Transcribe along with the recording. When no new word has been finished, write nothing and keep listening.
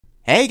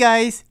Hey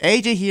guys,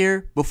 AJ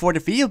here. Before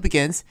the video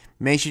begins,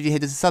 make sure you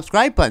hit the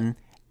subscribe button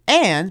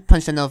and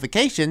punch the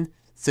notification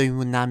so you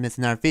will not miss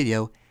another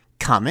video.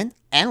 Comment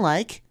and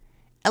like,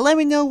 and let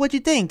me know what you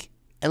think,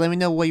 and let me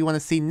know what you want to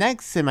see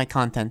next in my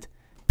content.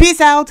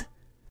 Peace out!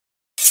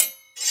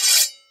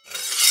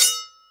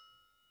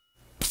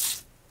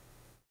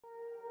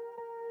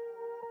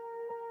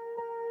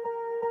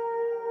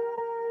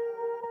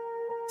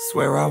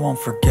 Swear I won't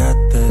forget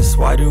this,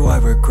 why do I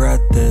regret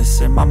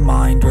this? In my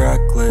mind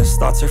reckless,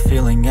 thoughts are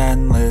feeling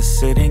endless.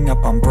 Sitting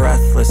up I'm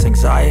breathless,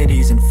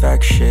 anxiety's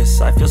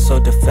infectious. I feel so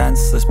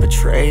defenseless,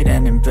 betrayed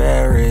and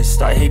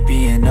embarrassed. I hate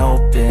being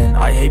open,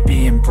 I hate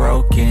being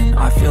broken.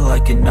 I feel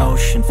like an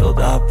ocean filled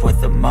up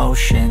with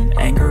emotion.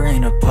 Anger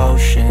ain't a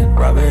potion,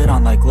 rub it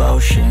on like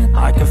lotion.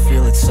 I can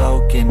feel it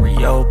soaking,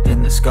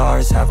 reopen, the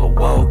scars have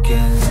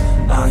awoken.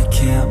 I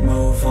can't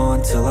move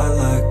on till I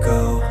let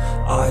go.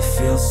 I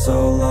feel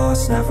so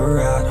lost, never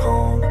at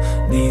home.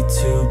 Need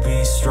to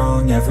be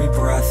strong, every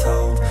breath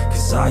hold.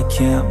 Cause I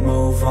can't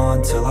move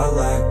on till I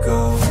let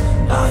go.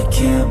 I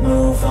can't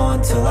move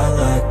on till I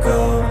let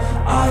go.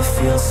 I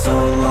feel so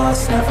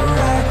lost, never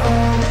at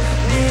home.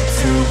 Need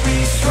to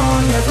be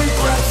strong, every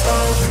breath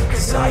hold.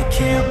 Cause I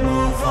can't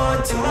move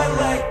on till I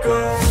let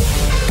go.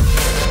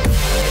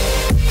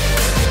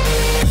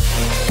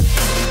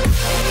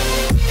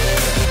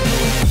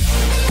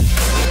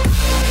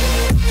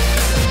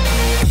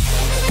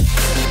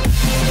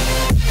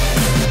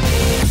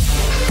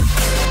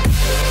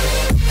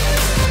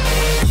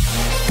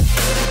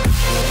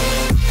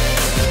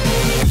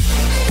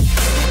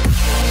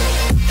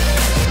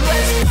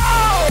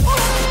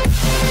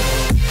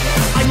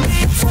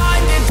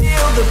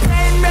 The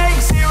pain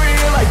makes it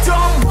real, I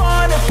don't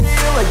wanna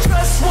feel, I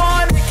just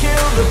wanna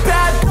kill the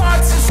bad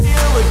thoughts and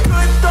steal a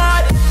good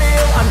thought and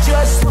feel. I'm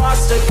just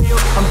lost, I feel,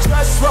 I'm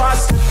just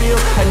lost, I feel.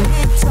 I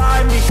need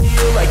time to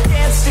heal, I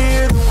can't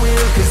steer the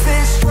wheel. Cause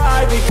this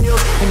drive it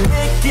kills, and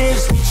it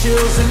gives me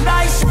chills. A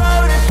nice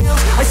road it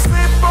feels, I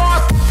slip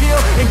off the peel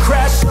and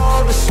crash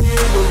all the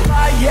steel. Will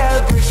I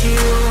ever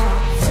heal?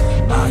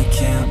 I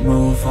can't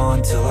move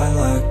on till I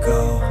let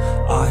go.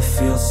 I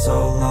feel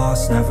so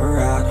lost, never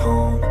at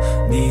home.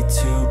 Need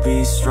to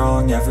be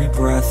strong, every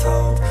breath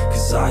hold.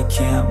 Cause I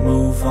can't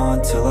move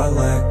on till I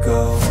let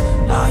go.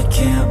 I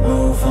can't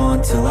move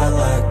on till I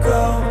let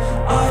go.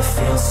 I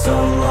feel so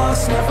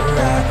lost, never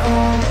at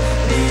home.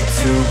 Need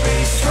to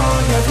be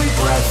strong, every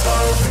breath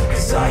hold.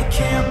 Cause I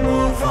can't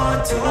move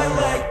on till I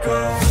let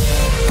go.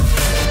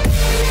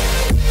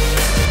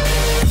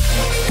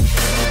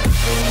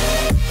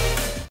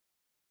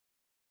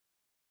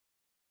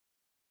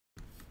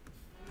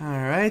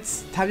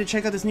 Alright, time to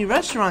check out this new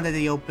restaurant that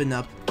they opened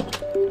up.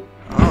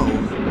 Oh,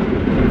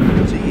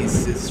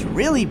 jeez, it's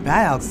really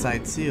bad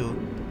outside too.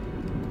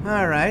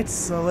 Alright,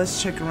 so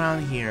let's check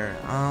around here.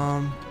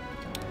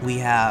 We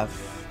have...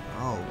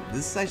 Oh,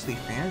 this is actually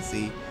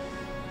fancy.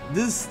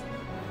 This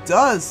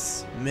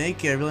does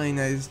make a really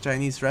nice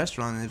Chinese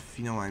restaurant, if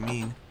you know what I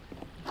mean.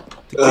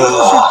 The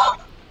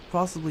kitchen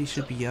possibly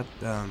should be up,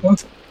 no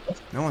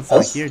one's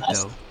not here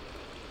though.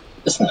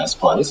 It's a nice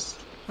place.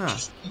 Huh.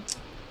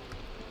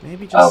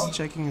 Maybe just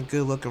checking a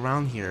good look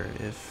around here,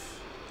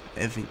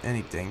 if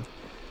anything.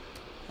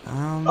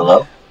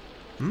 Hello?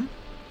 Hmm?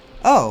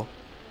 Oh.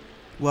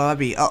 Well, that'd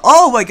be...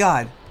 Oh my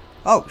god!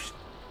 Oh.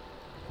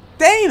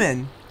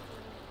 Damon!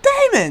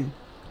 Damon!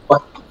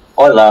 What?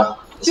 Hola.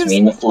 It's me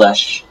in the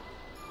flesh.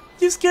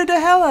 You scared the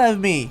hell out of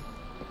me.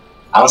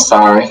 I'm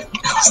sorry.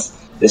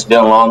 It's been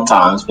a long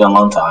time. It's been a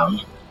long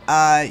time.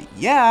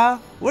 Yeah.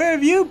 Where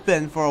have you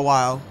been for a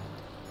while?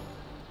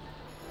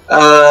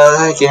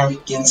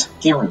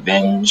 Get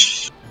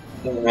revenge.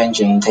 Get revenge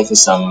and take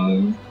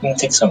some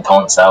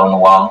opponents out in a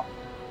while.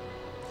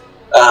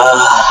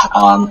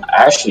 I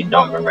actually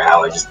don't remember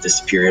how I just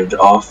disappeared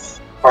off.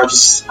 Or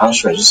I'm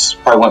sure I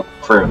just probably went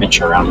for a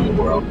adventure around the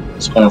world.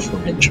 Just went for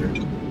an adventure.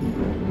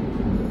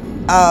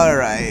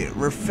 Alright,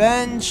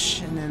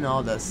 revenge and then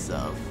all that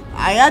stuff.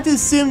 I had to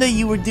assume that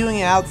you were doing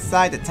it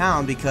outside the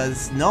town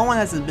because no one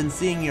has been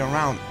seeing you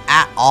around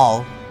at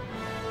all.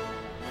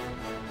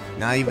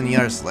 Not even the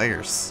other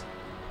Slayers.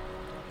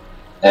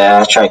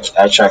 Yeah, I try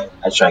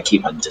to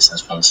keep my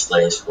distance from the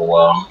Slayers for a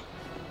while.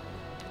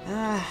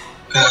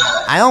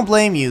 I don't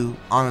blame you,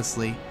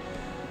 honestly.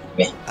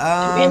 They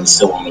may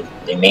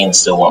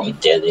still want me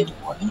dead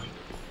anyway.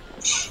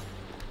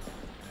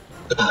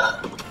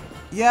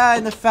 Yeah,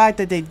 and the fact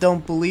that they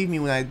don't believe me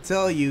when I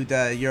tell you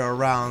that you're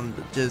around,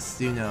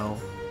 just, you know,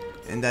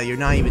 and that you're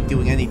not even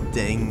doing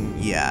anything,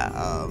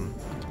 yeah,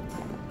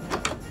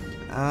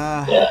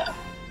 yeah.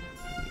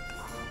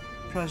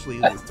 Probably should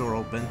leave this door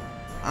open.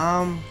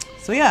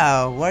 So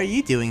yeah, what are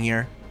you doing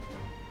here?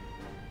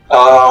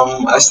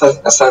 I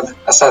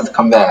decided to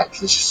come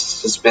back.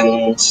 It's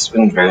been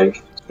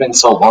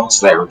so long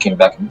since I ever came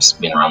back. I've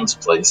just been around this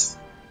place.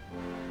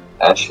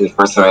 Actually, the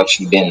first time I've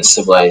actually been in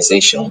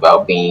civilization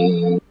without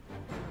being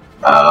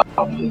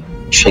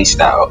chased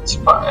out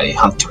by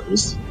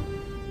hunters.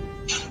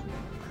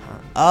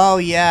 Oh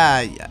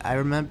yeah, I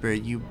remember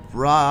you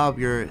brought up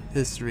your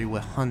history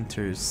with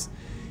hunters.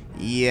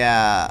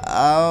 Yeah,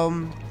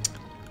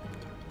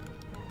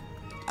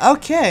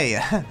 okay.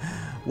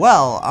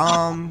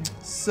 Well,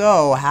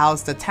 so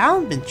how's the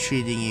town been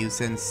treating you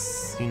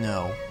since, you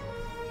know?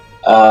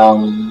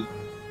 All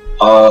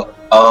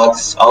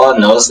I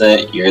know is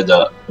that you're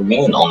the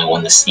only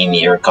one to see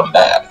me or come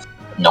back.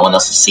 No one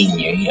else has seen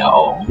you, you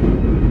know.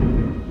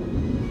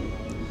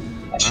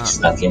 I should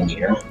snuck in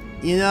here.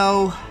 You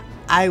know,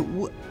 I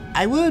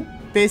would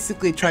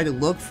basically try to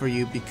look for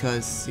you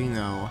because, you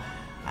know,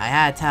 I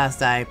had a task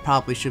that I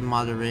probably should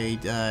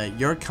moderate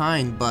your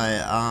kind,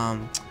 but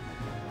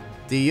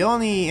the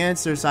only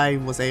answers I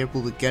was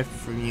able to get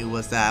from you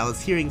was that I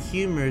was hearing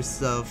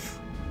humors of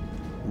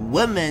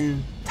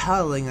women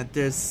telling that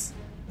there's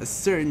a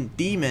certain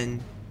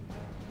demon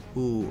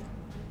who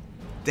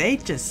they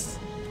were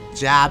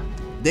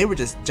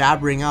just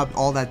jabbering up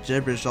all that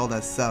gibberish, all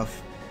that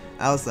stuff.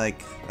 I was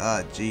like,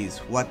 jeez,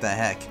 what the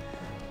heck?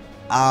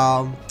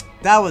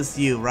 That was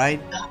you,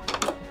 right?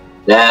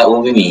 That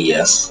will be me,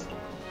 yes.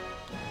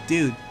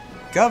 Dude,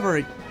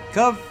 cover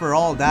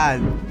all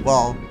that.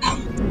 Well,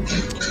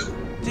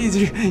 jeez,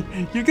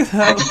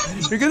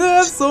 you're gonna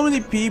have so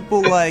many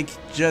people like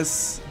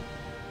just,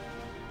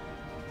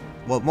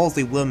 well,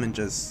 mostly women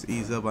just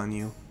ease up on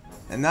you,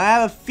 and I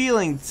have a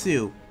feeling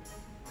too.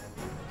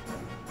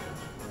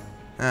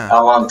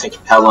 How long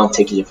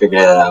take you to figure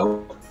that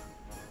out?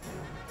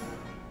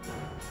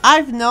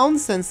 I've known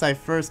since I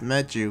first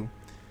met you.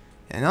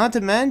 And not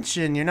to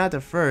mention, you're not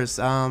the first.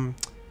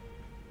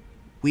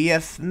 We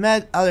have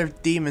met other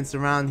demons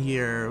around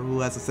here who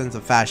has a sense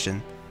of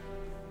fashion.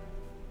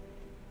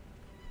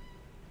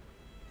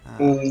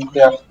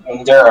 Yeah,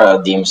 there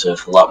are demons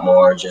with a lot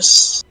more. It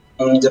just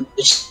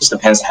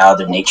depends how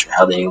their nature,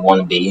 how they want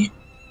to be.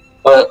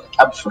 But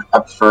I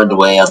prefer the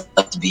way I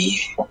like to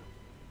be.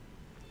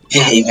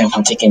 Even if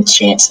I'm taking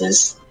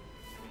chances.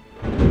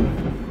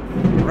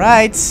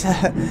 Right.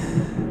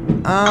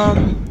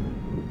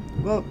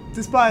 Well,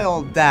 despite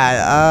all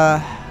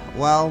that,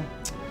 well,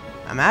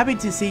 I'm happy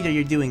to see that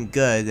you're doing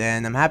good,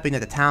 and I'm happy that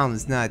the town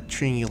is not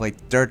treating you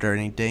like dirt or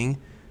anything.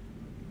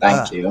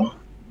 Thank you.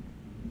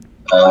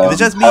 If it's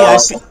just me,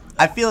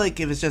 I feel like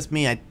if it's just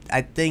me,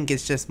 I think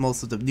it's just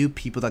most of the new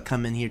people that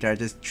come in here that are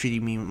just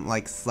treating me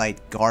like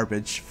slight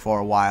garbage for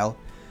a while.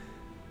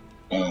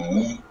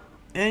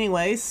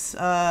 Anyways,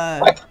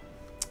 I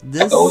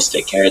this... always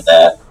take care of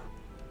that.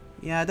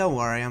 Yeah, don't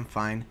worry, I'm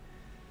fine.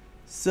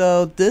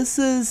 So this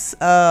is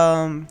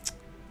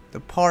the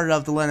part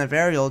of the land of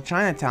Ariel,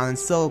 Chinatown, and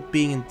still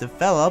being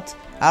developed.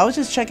 I was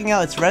just checking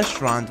out its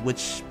restaurant,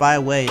 which, by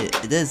the way,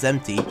 it is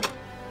empty.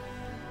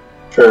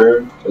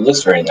 Sure, it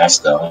looks very nice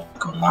though.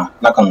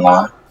 Not gonna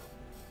lie.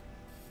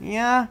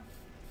 Yeah,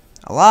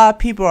 a lot of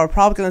people are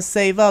probably gonna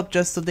save up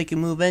just so they can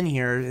move in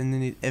here,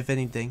 and if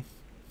anything.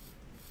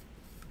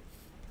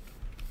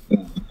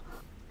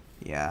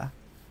 Yeah.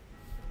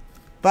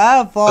 But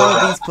out of all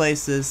of these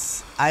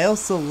places, I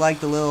also like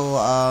the little,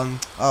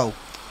 oh,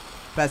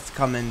 best to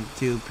come in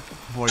too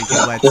before you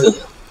get wet.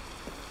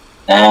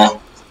 Nah,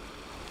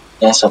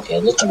 that's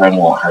okay. The rain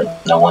won't hurt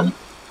no one.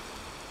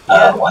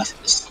 Why is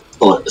this?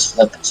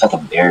 It's like a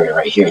barrier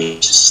right here. You're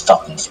just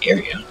stuck in this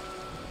area.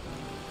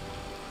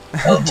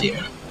 Oh dear.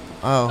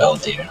 Oh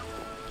dear.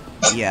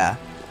 Yeah.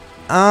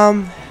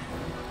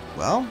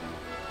 Well,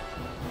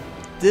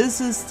 this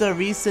is the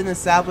recent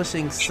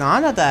establishing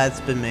sauna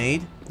that's been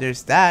made.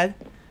 There's that.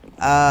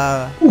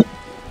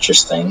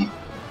 Interesting.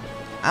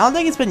 I don't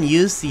think it's been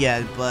used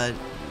yet, but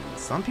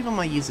some people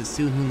might use it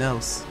soon, who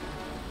knows.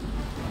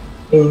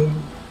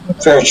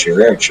 Very true,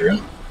 very true.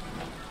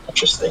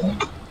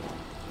 Interesting.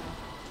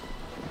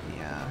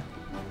 Yeah.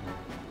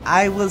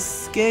 I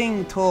was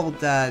getting told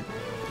that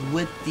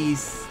with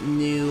these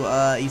new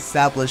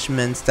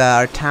establishments that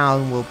our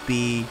town will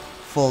be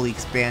fully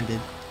expanded.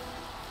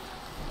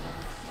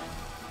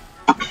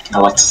 I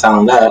like the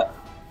sound of that.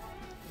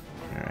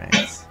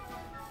 Alright.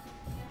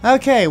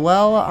 Okay,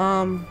 well,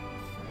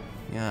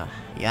 yeah,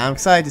 I'm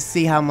excited to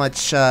see how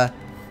much,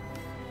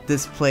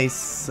 this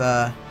place,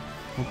 will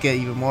get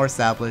even more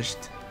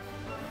established.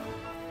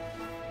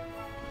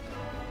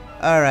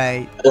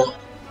 Alright.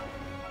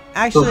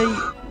 Actually,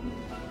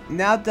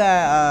 now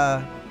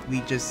that,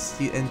 we just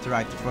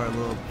interacted for a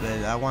little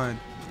bit, I want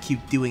to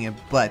keep doing it,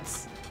 but,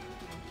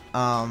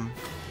 some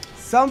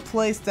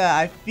place that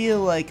I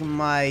feel like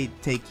might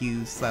take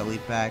you slightly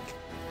back.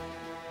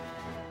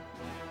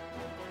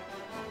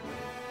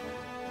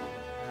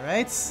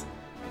 Alright.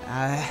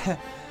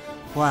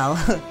 Well,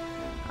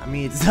 I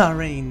mean, it's not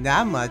raining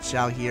that much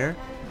out here,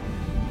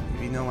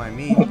 if you know what I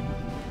mean.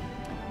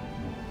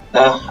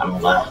 I'm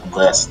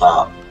glad it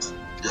stopped.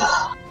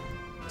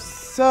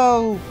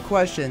 So,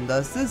 question,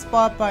 does this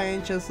spot by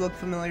any chance look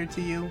familiar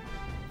to you?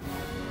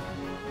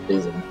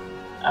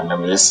 I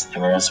remember this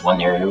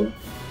one area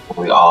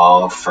where we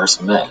all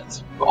first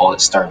met, where all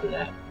it started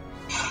at.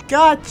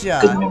 Gotcha!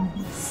 Good memory.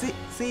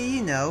 See,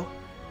 you know.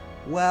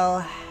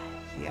 Well,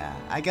 yeah,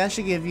 I guess I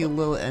should give you a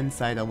little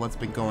insight on what's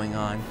been going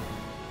on.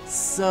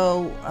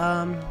 So,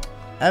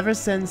 ever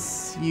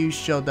since you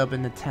showed up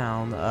in the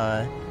town,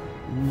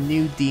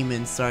 new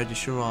demons started to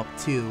show up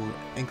too,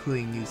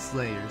 including new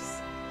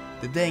slayers.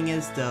 The thing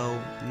is though,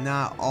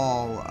 not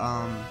all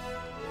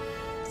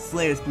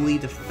slayers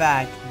believe the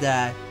fact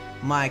that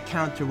my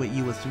encounter with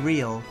you was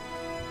real,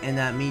 and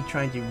that me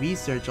trying to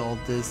research all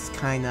this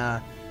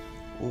kinda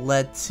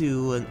led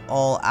to an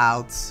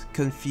all-out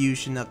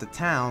confusion of the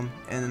town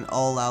and an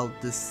all-out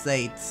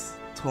deceit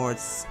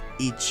towards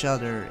each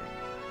other,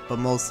 but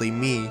mostly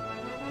me,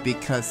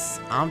 because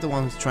I'm the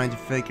one who's trying to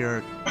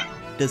figure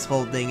this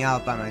whole thing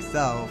out by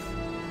myself.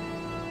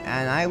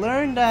 And I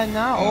learned that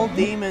not all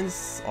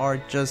demons are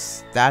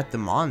just that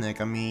demonic.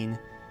 I mean,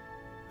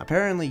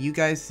 apparently you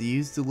guys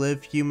used to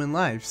live human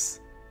lives.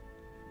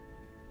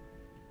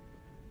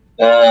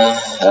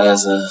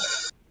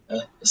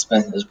 It's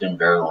been a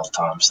very long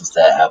time since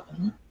that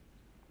happened.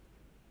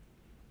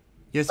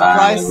 You're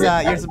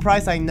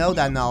surprised I know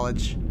that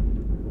knowledge.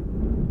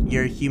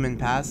 Your human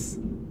past.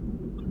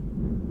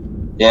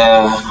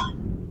 Yeah,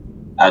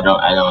 I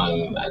don't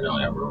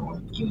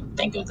ever even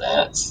think of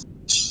that.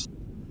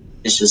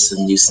 It's just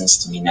a nuisance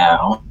to me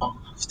now.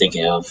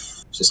 Thinking of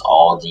just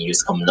all the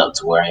years coming up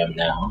to where I am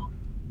now.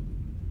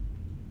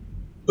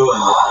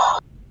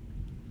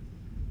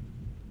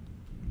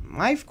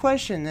 My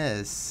question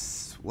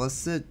is,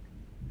 was it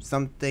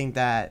something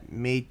that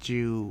made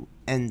you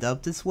end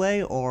up this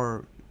way,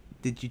 or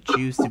did you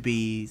choose to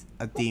be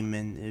a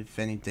demon, if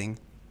anything?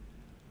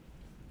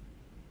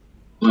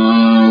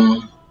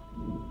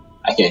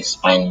 I can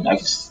explain. I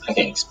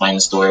can explain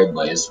the story,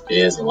 but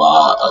there's a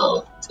lot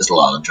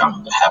of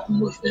drama that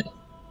happened with it.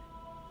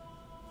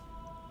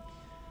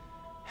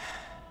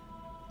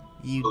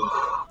 You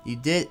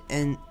did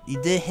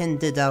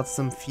hinted out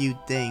some few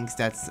things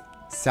that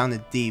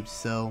sounded deep.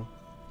 So,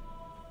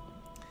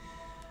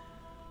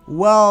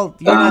 well,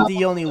 you're not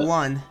the only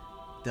one,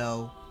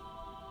 though.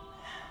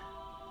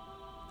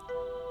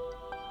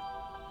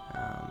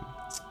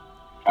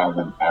 I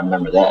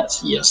remember that.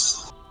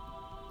 Yes.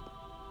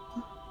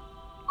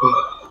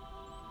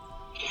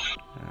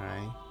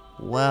 Alright.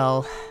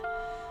 Well,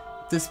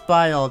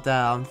 despite all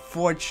that,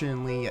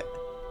 unfortunately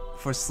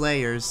for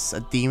Slayers,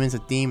 a demon's a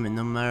demon,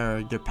 no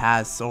matter their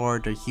past or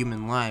their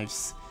human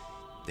lives.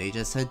 They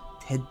just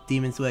hit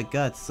demons with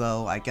guts,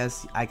 so I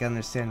guess I can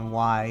understand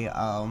why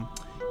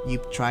you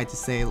tried to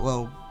say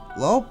low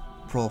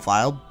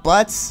profile,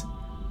 but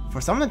for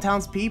some of the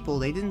townspeople,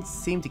 they didn't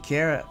seem to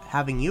care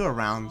having you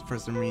around for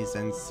some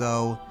reason,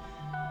 so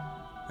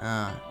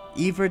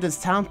either the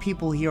town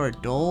people here are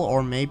dull,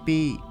 or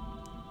maybe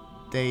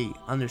they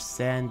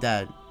understand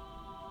that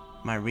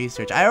my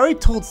research. I already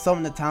told some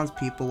of the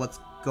townspeople what's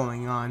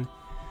going on,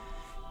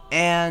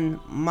 and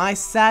my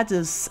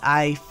status,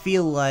 I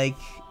feel like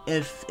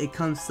if it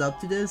comes up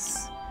to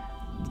this,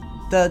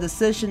 the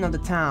decision of the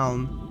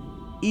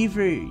town,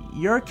 either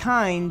your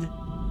kind,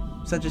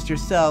 such as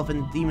yourself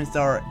and the demons that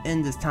are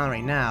in this town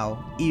right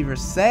now, either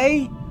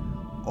say,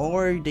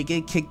 or they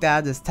get kicked out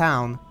of this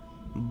town.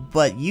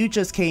 But you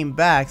just came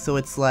back, so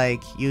it's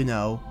like, you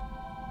know,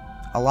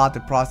 a lot to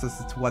process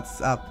is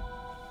what's up.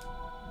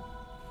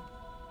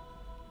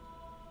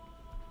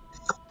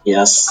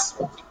 Yes,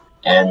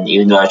 and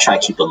even though I try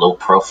to keep a low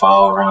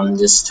profile around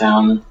this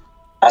town,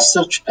 I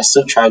still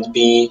try to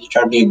be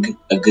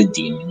a good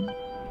demon.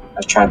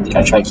 I try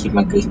to keep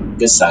my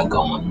good side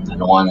going. I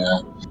don't want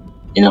to,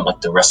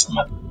 like the rest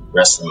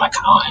of my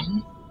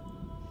kind.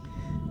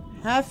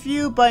 Have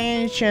you by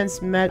any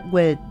chance met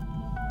with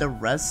the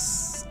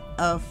rest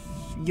of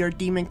your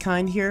demon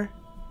kind here,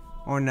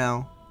 or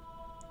no?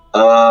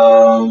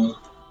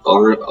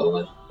 Over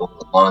the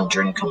long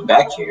journey coming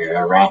back here,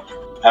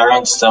 I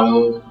ran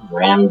some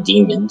ram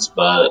demons,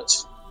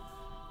 but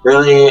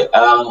really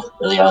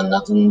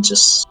nothing.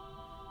 Just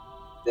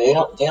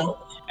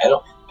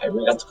I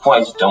really at the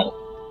point I just don't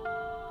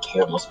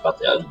care much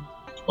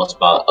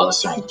about other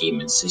certain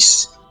demons.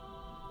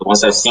 The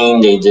ones I've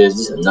seen, they did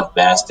enough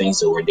bad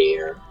things over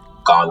there,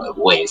 gone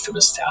away from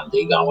this town.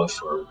 They gone away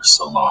for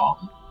so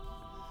long.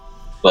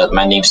 But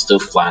my name's still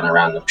flying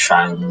around. I'm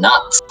trying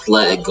not to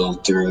let it go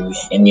through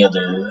any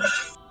other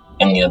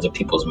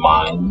people's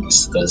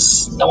minds,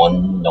 because no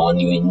one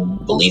even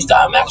believes that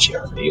I'm actually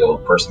a real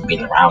person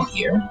being around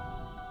here.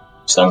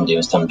 Some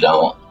do, some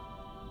don't.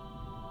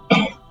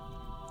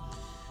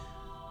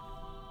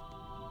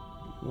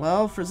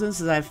 Well, for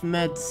since I've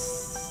met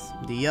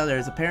the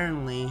others,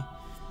 apparently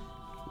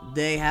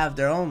they have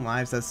their own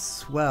lives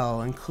as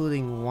well,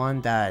 including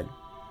one that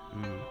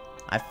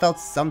I felt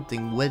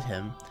something with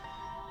him.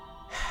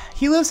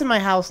 He lives in my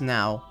house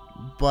now,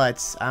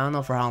 but I don't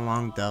know for how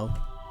long though.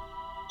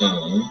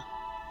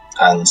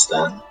 I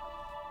understand.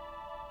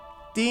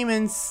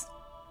 Demons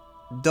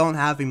don't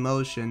have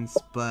emotions,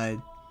 but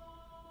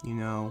you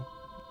know,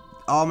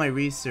 all my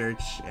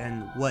research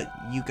and what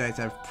you guys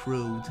have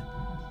proved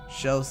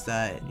shows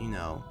that, you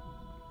know,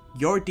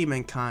 your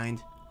demon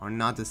kind are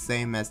not the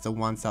same as the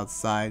ones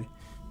outside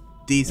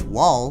these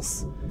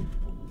walls.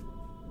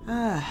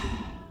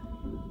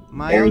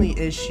 My only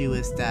issue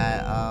is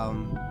that,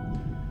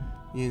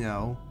 you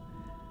know,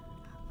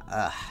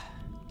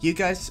 you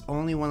guys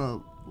only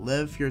want to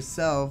live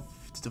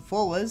yourself to the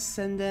fullest,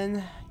 and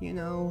then, you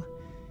know,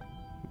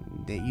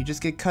 you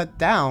just get cut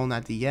down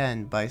at the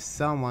end by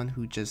someone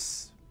who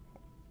just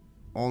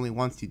only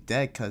wants you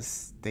dead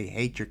because they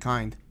hate your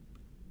kind.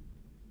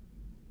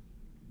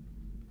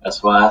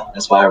 That's why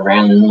I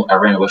ran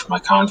away from my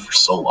kind for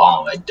so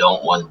long. I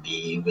don't want to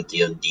be with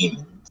the other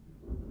demons.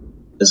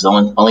 Because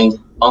the only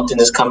thing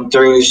that's come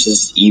through is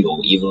just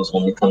evil. Evil's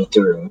only come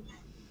through.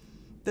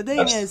 The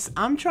thing is,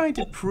 I'm trying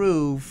to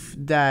prove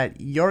that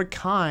your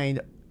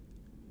kind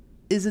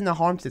isn't a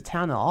harm to the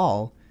town at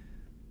all.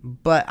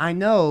 But I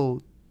know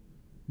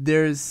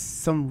there's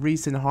some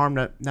recent harm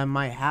that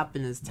might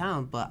happen in this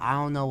town, but I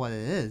don't know what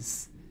it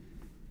is.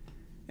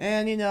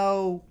 And, you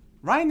know,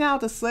 right now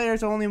the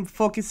Slayers are only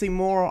focusing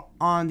more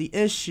on the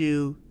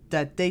issue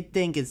that they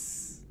think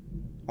is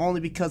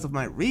only because of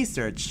my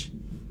research.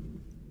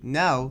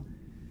 No.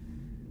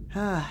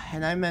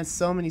 And I met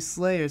so many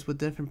Slayers with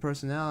different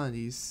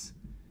personalities.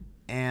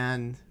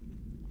 And,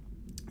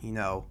 you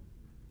know,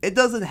 it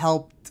doesn't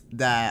help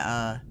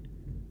that,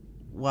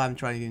 what I'm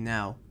trying to do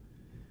now.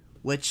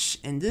 Which,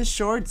 in this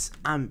short,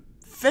 I'm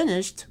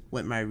finished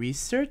with my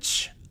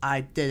research. I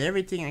did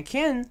everything I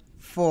can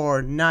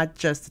for not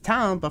just the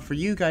town, but for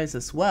you guys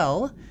as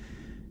well.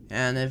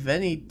 And if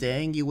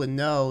anything, you would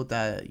know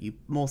that you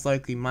most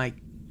likely might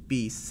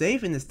be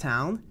safe in this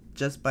town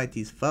just by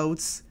these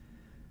votes.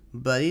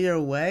 But either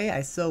way,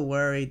 I still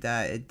worry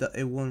that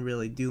it won't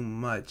really do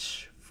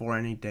much for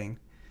anything.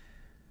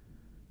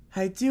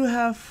 I do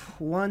have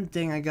one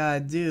thing I gotta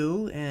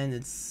do, and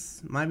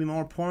it's might be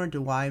more important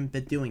to what I've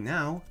been doing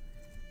now.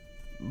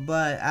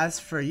 But as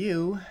for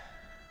you,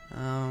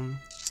 you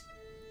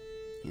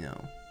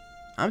know,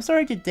 I'm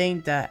sorry to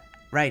think that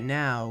right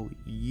now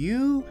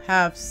you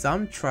have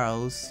some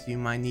trials you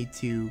might need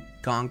to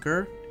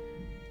conquer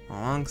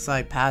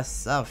alongside past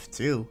stuff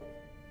too.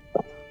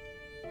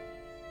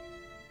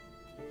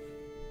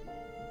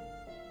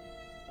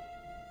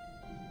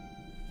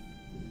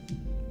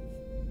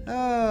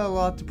 A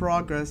lot of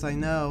progress, I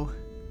know.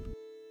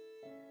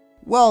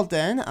 Well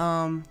then,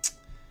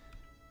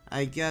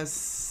 I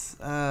guess,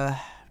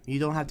 you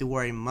don't have to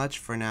worry much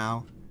for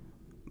now.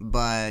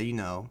 But, you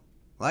know,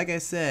 like I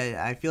said,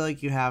 I feel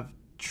like you have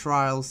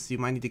trials you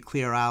might need to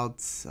clear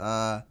out,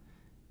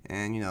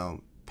 and, you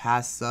know,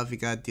 past stuff you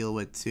gotta deal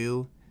with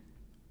too.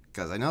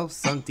 Because I know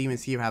some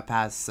demons here have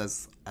passed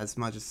as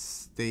much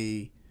as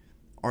they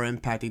are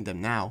impacting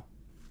them now.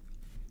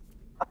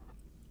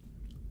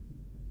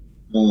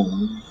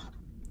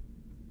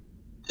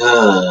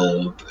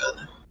 Oh,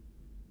 brother.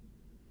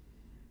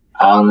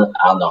 I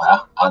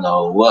don't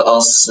know what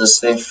else to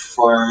say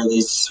for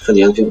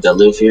the other people that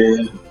live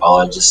here.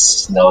 All I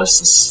just know is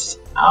this,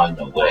 I don't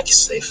know what I can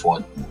say for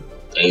them.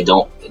 They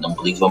don't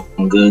believe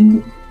I'm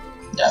good.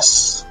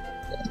 That's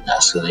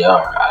who they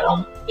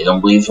are. They don't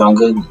believe I'm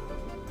good.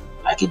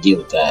 I can deal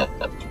with that.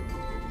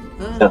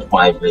 At the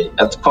point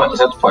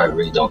I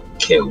really don't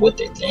care what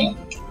they think.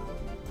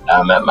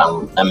 I'm at my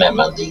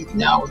lead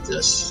now with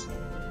this.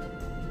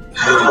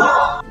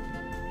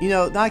 You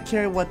know, not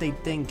caring what they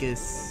think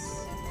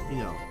is, you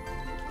know,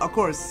 of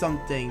course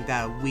something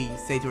that we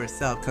say to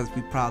ourselves because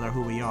we're proud of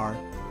who we are.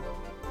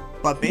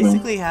 But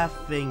basically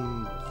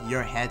having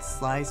your head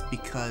sliced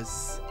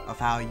because of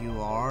how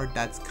you are,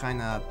 that's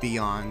kind of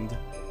beyond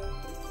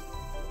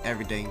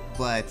everything.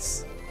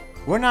 But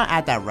we're not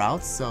at that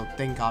route, so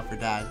thank God for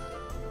that.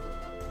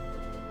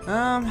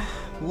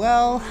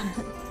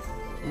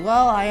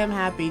 Well, I am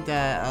happy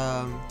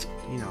that,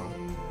 you know,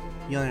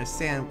 you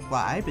understand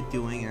what I've been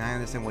doing and I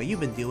understand what you've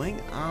been doing.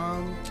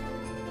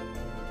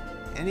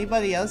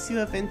 Anybody else you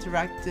have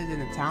interacted in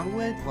the town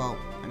with? Well,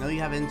 I know you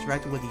haven't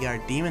interacted with the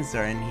other demons that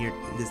are in here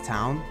in this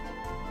town.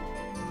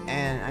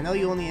 And I know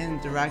you only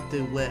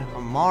interacted with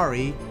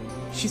Amari.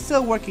 She's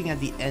still working at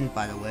the end,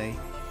 by the way.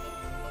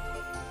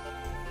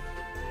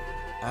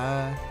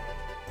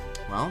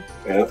 Well.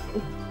 Yep.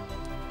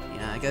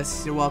 Yeah, I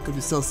guess you're welcome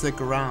to still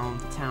stick around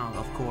the town,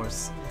 of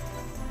course.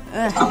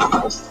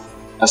 I'll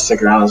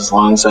stick around as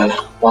long as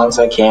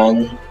I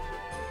can.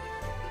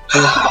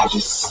 I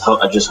just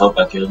hope I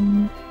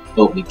can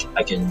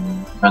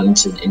run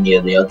into any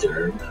of the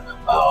other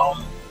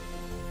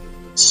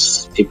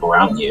people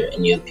around here.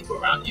 Any other people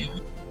around here.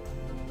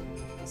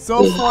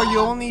 So far, you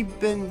only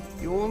been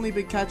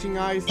catching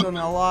eyes on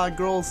a lot of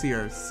girls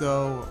here.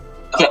 So.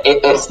 Okay,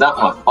 it's not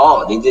my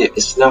fault.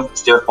 It's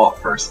their fault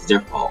first. It's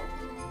their fault.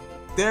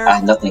 I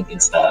have nothing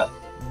against that.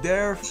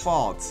 Their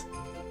fault.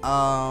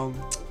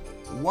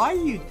 Why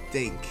do you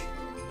think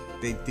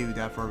they do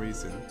that for a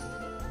reason?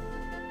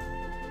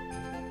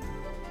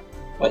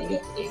 What you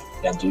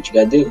gotta do what you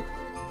gotta do.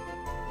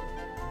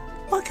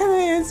 What kind of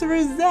answer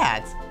is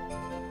that?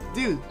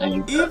 Dude,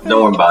 don't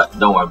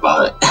worry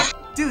about it.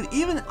 Dude,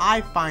 even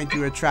I find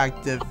you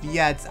attractive,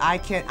 yet I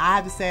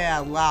have to say it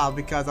out loud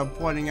because I'm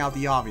pointing out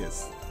the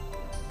obvious.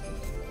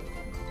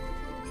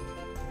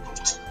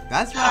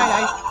 That's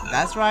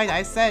right,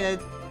 I said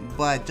it,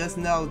 but just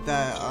know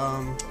that,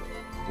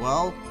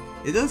 well,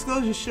 it just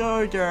goes to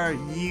show that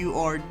you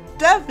are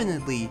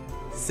definitely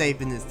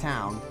safe in this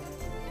town,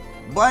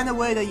 but in a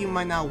way that you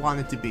might not want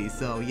it to be,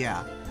 so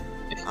yeah.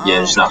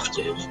 Yeah,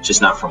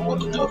 just not from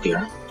women up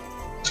here.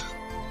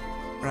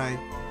 Right.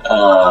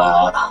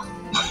 Uh,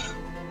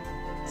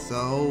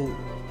 So,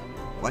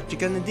 what you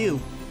gonna do?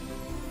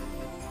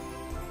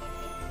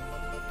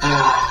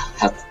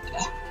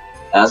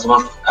 as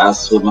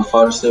what my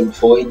father said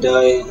before he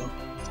died,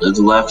 live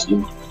the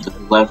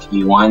life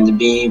you wanted to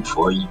be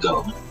before you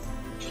go.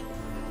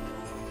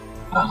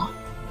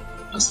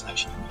 That's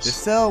actually nice. There's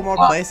still more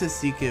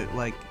places you could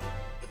like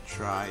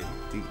try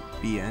to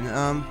be in.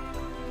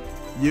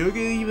 You could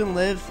even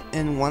live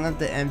in one of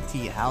the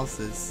empty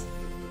houses.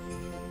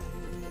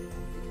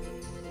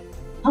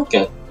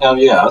 Okay. Oh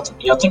yeah, I'll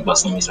think about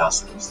some of these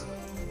houses.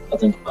 I'll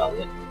think about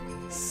it.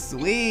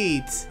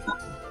 Sweet.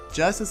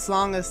 Just as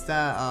long as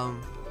that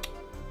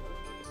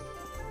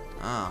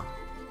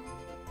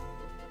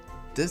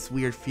this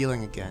weird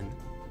feeling again.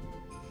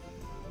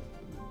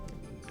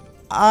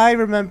 I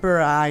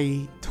remember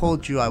I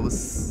told you I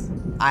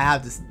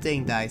have this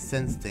thing that I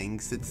sense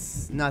things.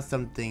 It's not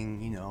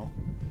something, you know.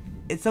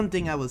 It's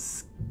something I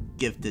was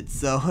gifted.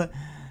 So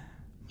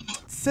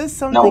says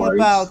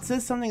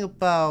something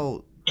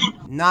about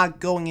not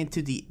going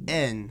into the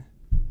inn.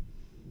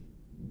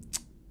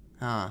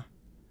 Huh.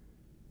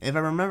 If I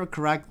remember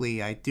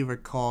correctly, I do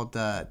recall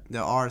that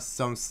there are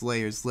some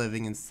slayers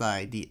living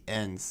inside the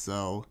inn,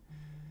 so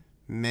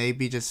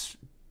maybe just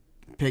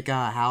pick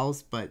out a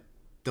house, but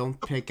don't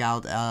pick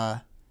out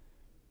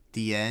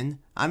the inn.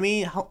 I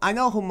mean, I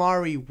know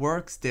Homari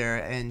works there,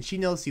 and she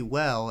knows you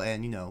well,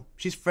 and you know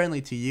she's friendly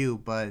to you,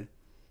 but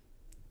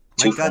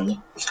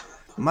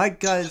my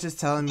gut is just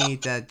telling me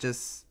that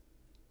just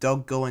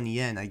don't go in the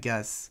inn, I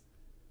guess.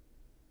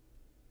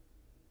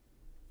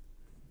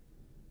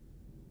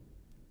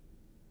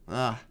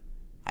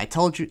 I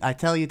tell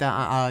you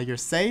that you're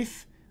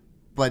safe,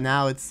 but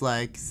now it's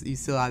like you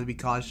still have to be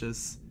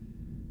cautious.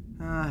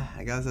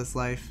 I guess that's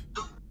life.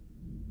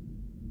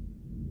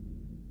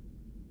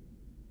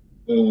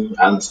 I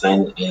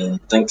understand,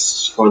 and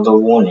thanks for the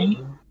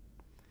warning.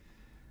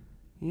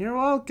 You're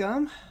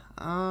welcome.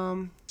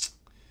 I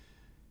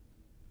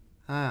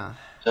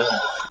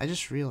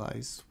just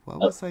realized, what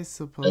was I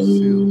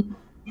supposed to?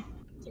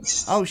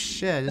 Oh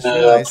shit! I just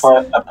realized.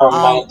 I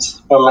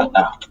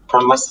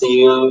promise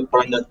see you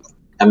for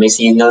I may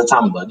see you another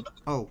time, bud.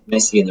 Oh. May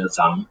see you another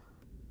time.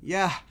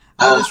 Yeah,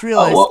 I just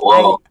realized.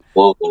 Whoa.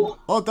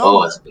 Oh,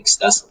 don't.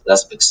 That's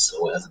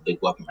a big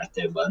weapon right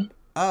there, bud.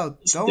 Oh,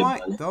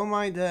 don't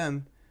mind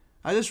him.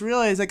 I just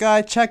realized I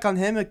gotta check on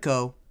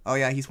Himiko. Oh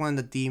yeah, he's one of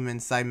the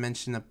demons I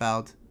mentioned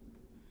about.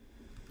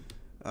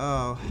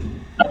 Oh.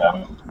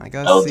 I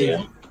gotta see.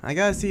 Dear. I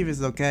gotta see if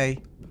it's okay.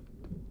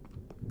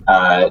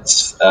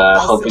 Alright,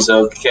 hope he's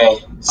okay.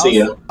 See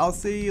ya. I'll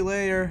see you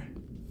later.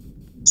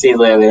 See you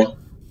later.